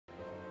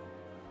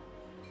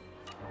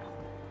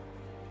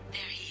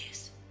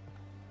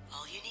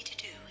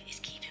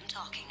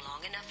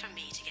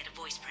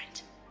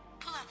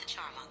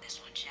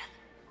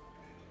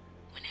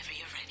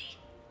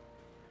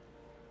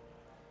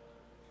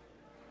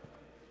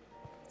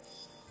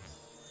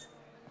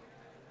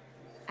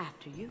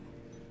after you.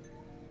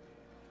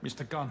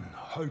 Mr. Gunn,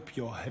 hope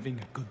you're having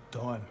a good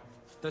time.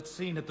 That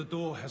scene at the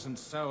door hasn't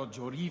soured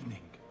your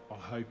evening, I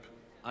hope.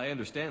 I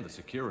understand the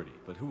security,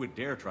 but who would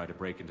dare try to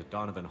break into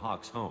Donovan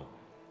Hawk's home?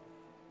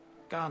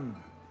 Gunn,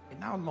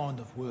 in our line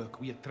of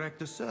work, we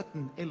attract a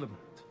certain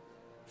element.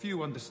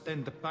 Few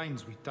understand the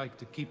pains we take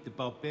to keep the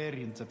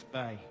barbarians at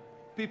bay.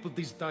 People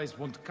these days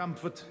want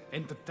comfort,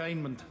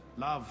 entertainment,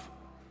 love.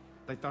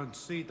 They don't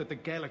see that the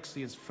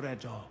galaxy is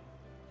fragile.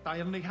 They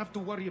only have to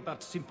worry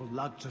about simple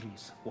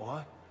luxuries.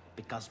 Why?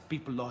 Because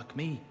people like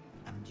me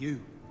and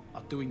you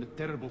are doing the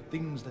terrible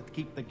things that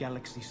keep the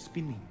galaxy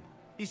spinning.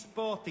 This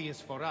party is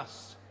for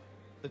us,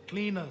 the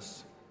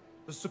cleaners,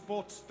 the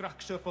support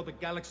structure for the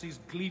galaxy's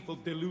gleeful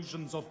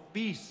delusions of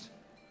peace.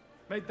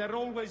 May there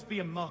always be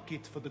a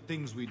market for the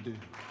things we do.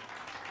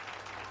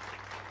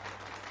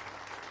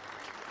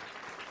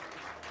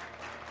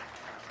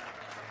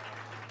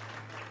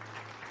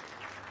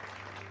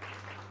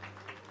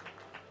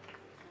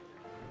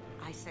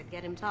 I said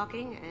get him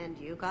talking, and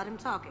you got him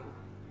talking.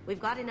 We've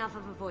got enough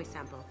of a voice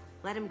sample.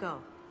 Let him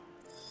go.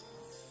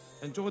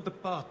 Enjoy the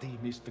party,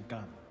 Mr.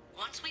 Gunn.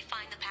 Once we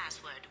find the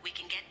password, we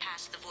can get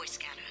past the voice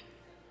scanner.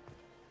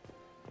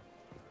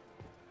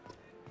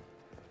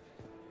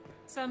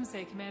 Some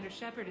say Commander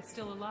Shepard is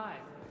still alive.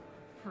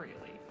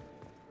 Really?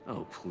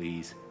 Oh,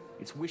 please.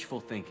 It's wishful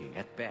thinking,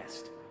 at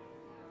best.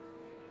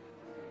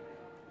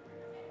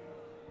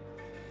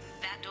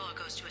 That door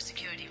goes to a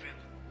security room.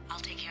 I'll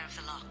take care of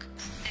the lock.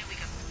 There we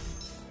go.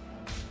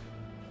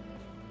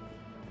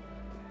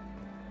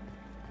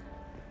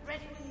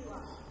 Ready when you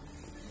are.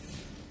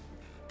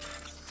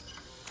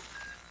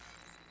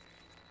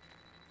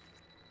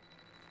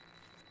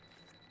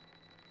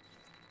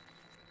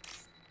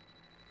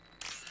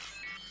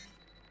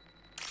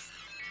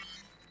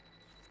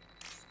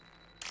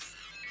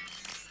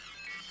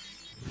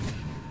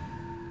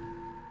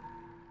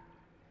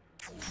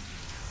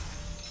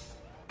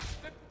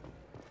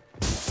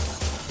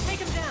 Take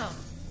him down!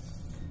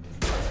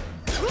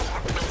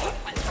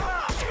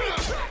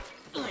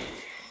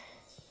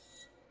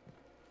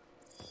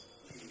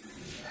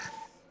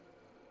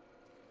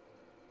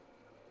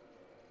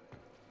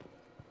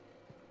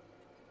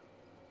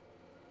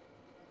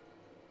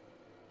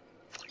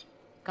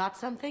 Got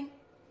something?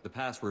 The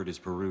password is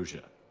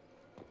Perugia.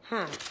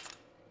 Huh.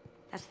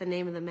 That's the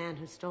name of the man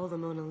who stole the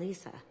Mona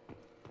Lisa.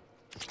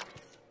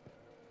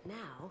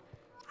 Now,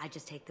 I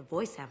just take the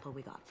voice sample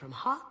we got from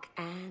Hawk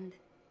and...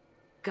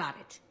 got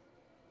it.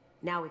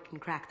 Now we can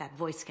crack that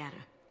voice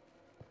scanner.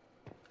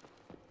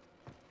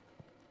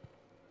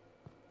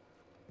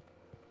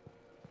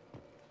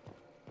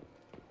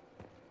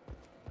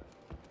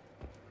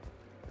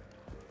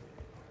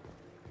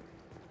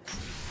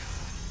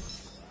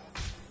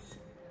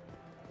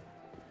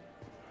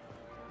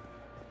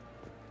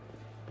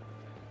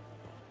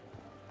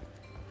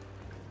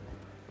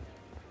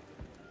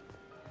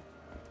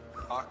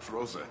 Hawk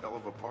throws a hell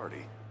of a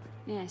party.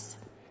 Yes.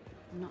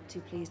 I'm not too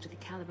pleased with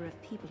the caliber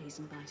of people he's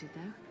invited,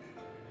 though.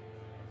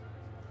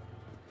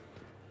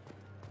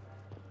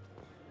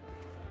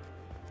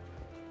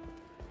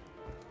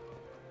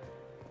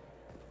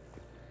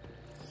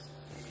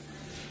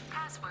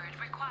 Password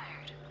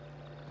required.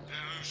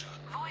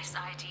 Voice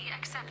ID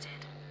accepted.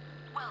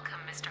 Welcome,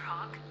 Mr.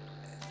 Hawk.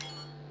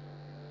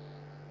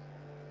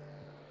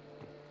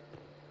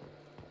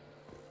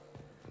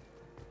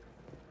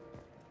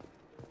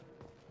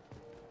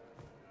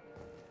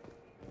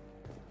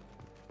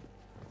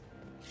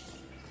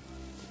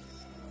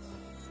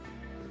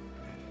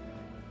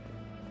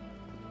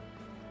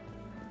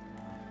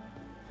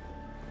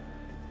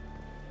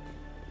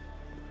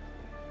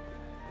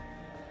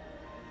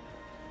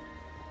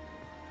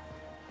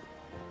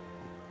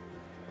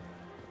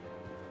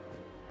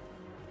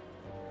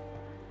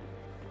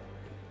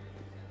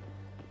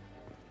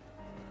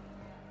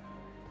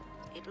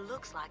 It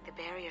looks like the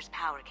barrier's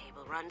power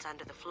cable runs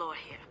under the floor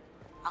here.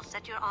 I'll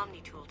set your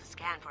Omni tool to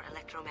scan for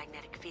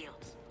electromagnetic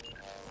fields.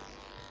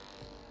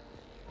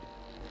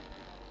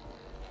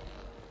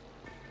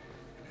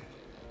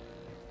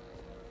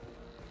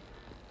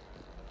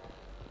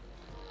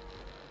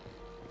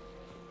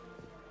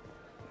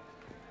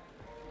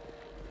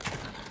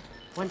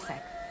 One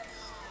sec.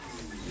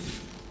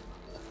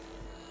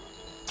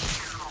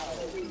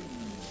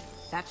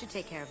 That should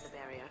take care of the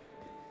barrier.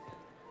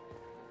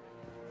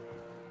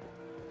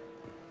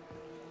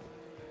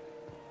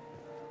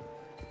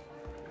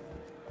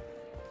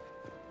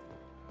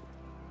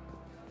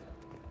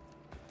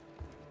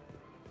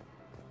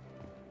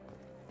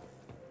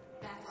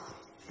 That's all.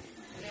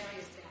 The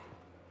barrier's down.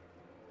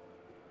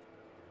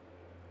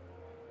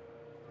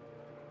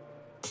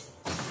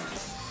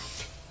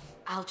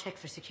 I'll check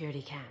for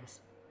security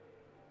cams.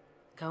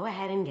 Go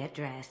ahead and get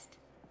dressed.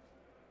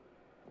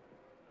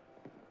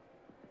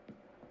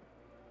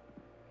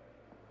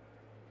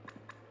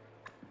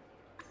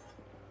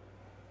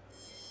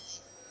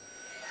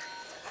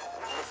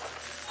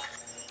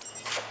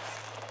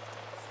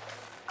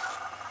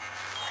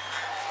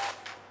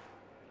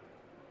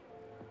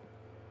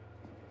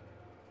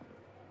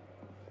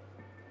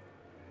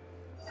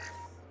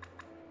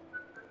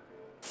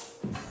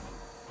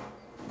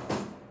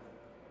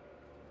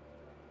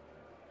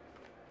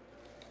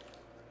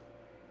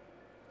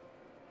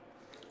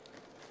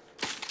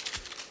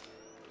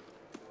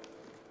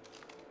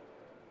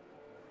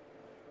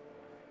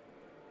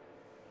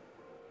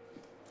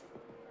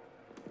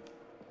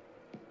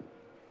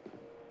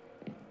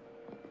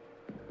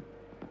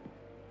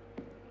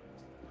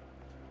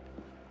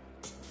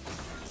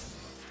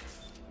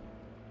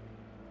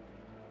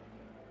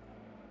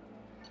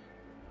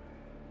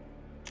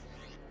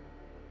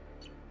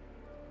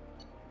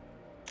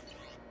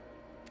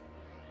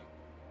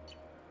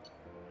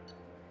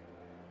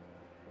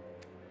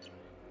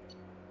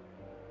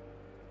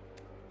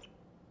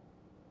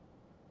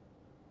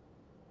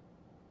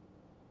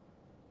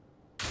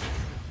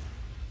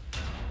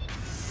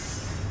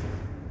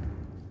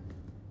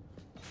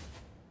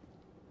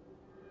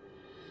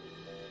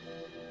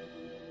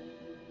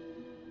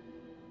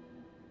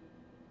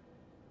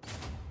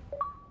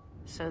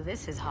 So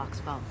this is Hawk's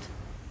vault.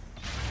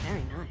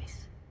 Very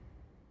nice.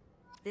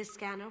 This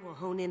scanner will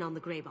hone in on the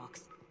gray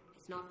box.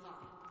 It's not far.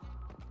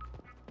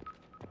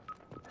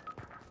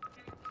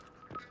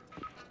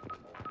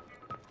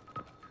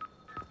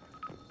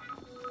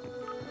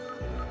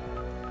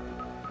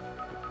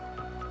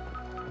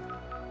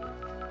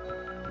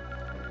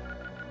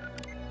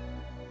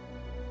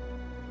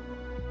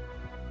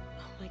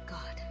 Oh my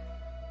God.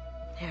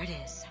 There it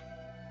is.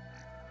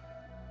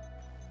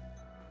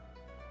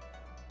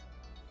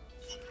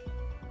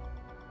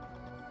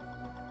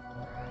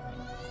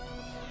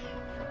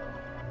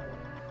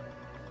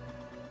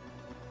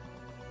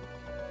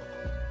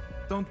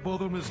 Don't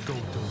bother, Miss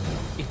Goto.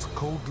 It's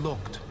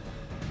code-locked.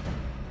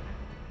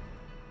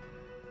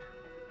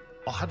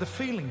 I had a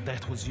feeling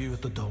that was you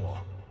at the door.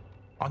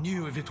 I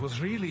knew if it was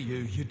really you,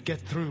 you'd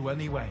get through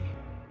anyway.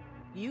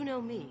 You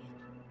know me.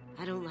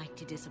 I don't like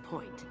to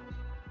disappoint.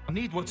 I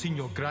need what's in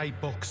your grey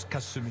box,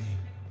 Kasumi.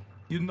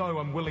 You know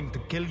I'm willing to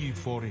kill you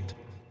for it.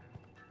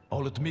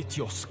 I'll admit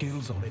your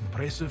skills are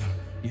impressive.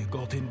 You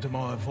got into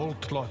my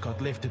vault like I'd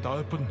left it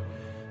open,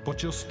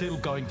 but you're still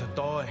going to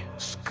die,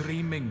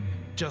 screaming,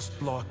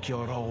 just like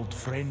your old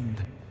friend.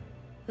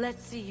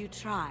 Let's see you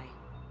try.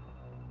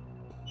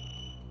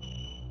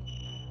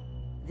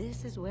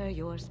 This is where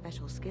your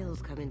special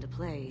skills come into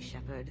play,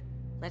 Shepard.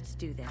 Let's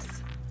do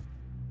this.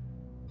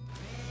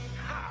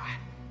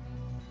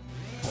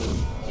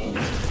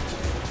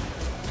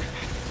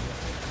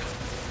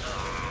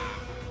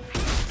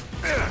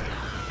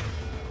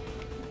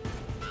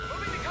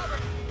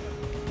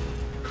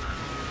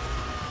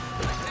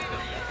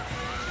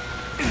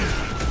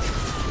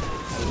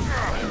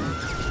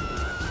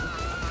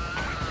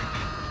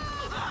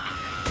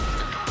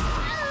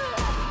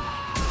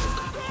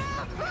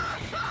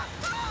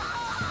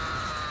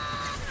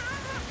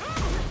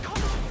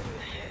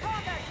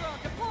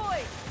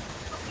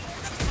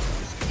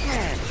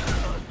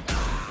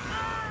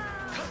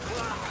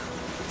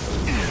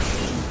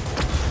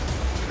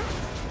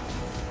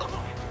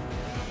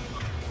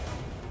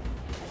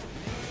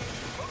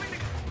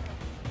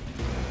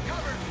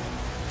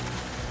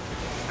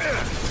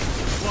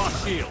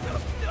 Shield.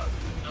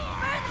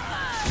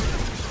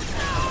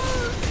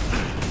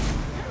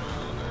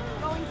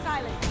 Going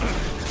silent.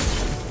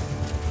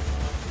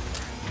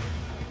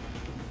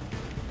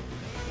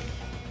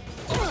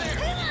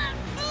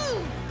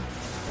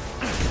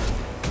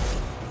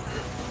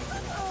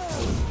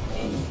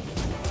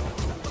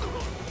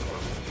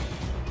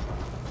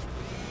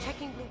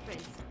 Checking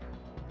blueprints.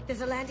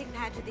 There's a landing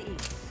pad to the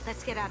east.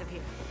 Let's get out of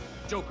here.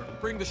 Joker,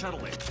 bring the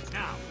shuttle in,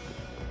 now!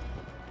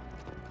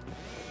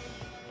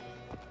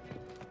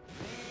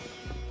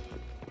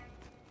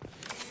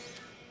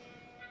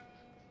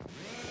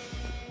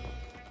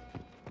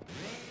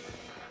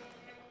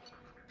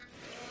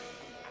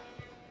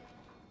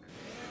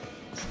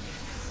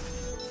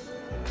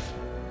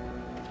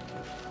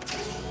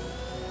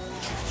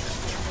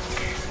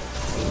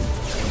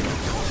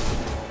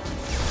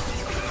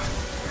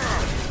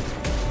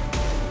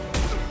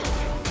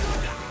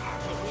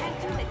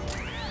 Can't do it.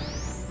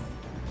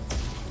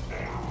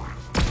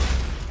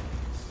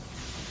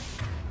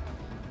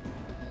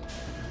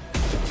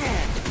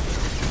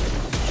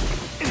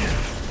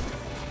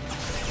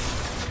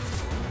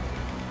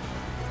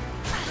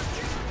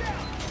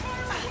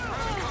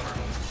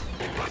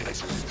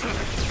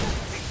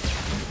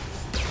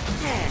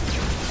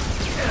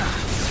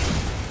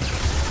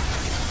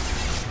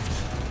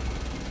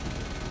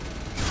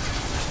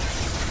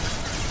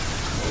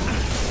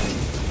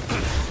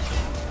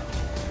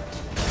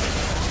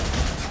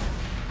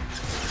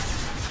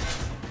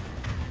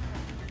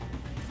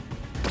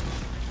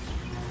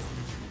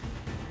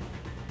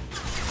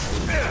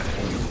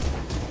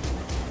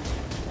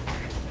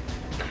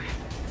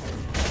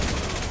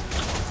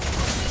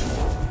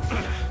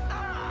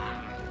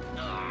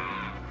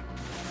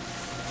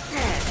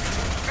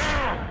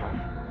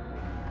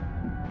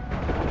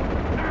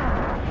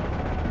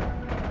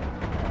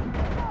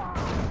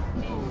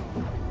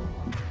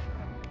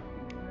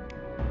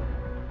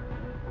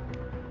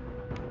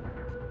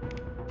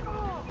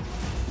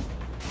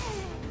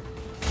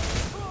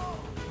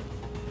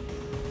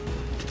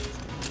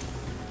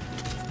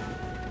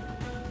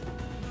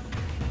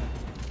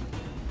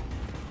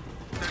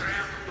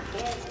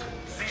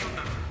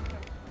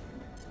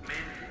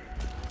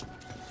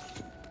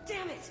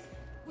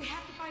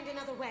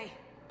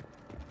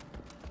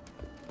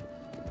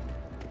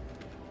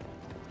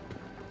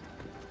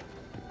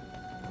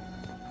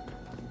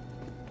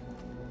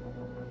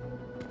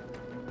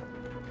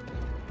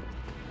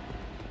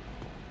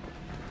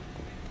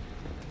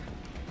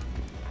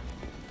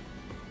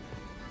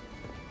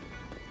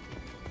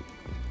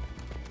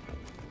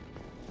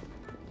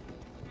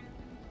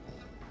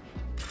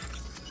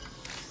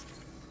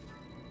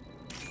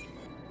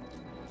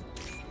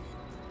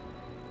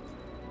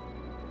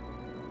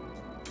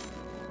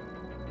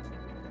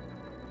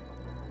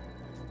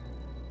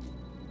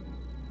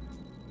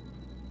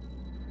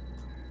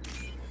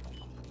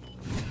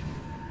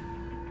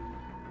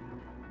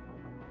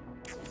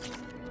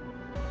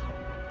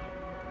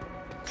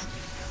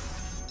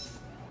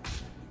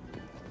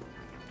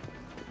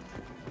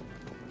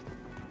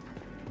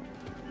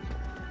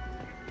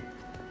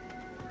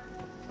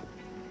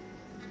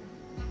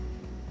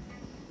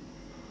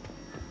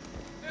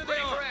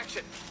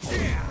 Attention!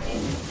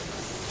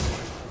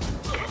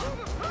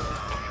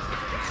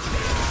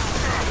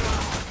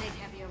 Take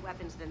heavier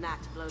weapons than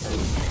that to blow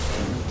those.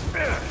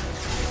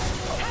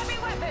 Heavy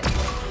weapon!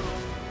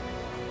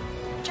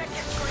 Check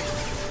your screen.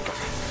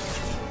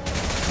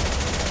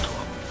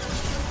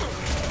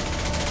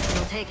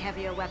 It'll take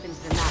heavier weapons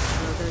than that to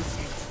blow those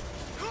things.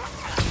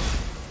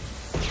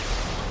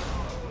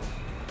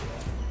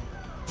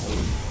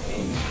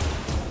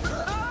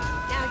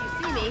 Now you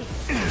see me.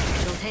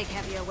 It'll take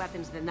heavier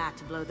weapons than that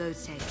to blow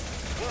those things.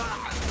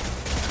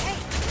 Hey,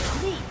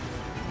 leave!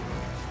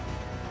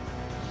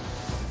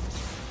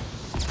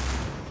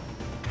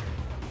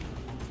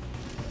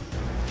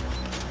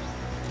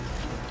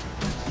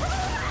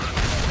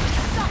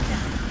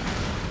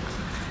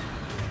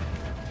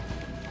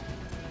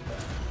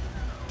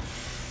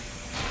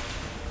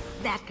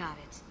 That got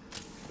it.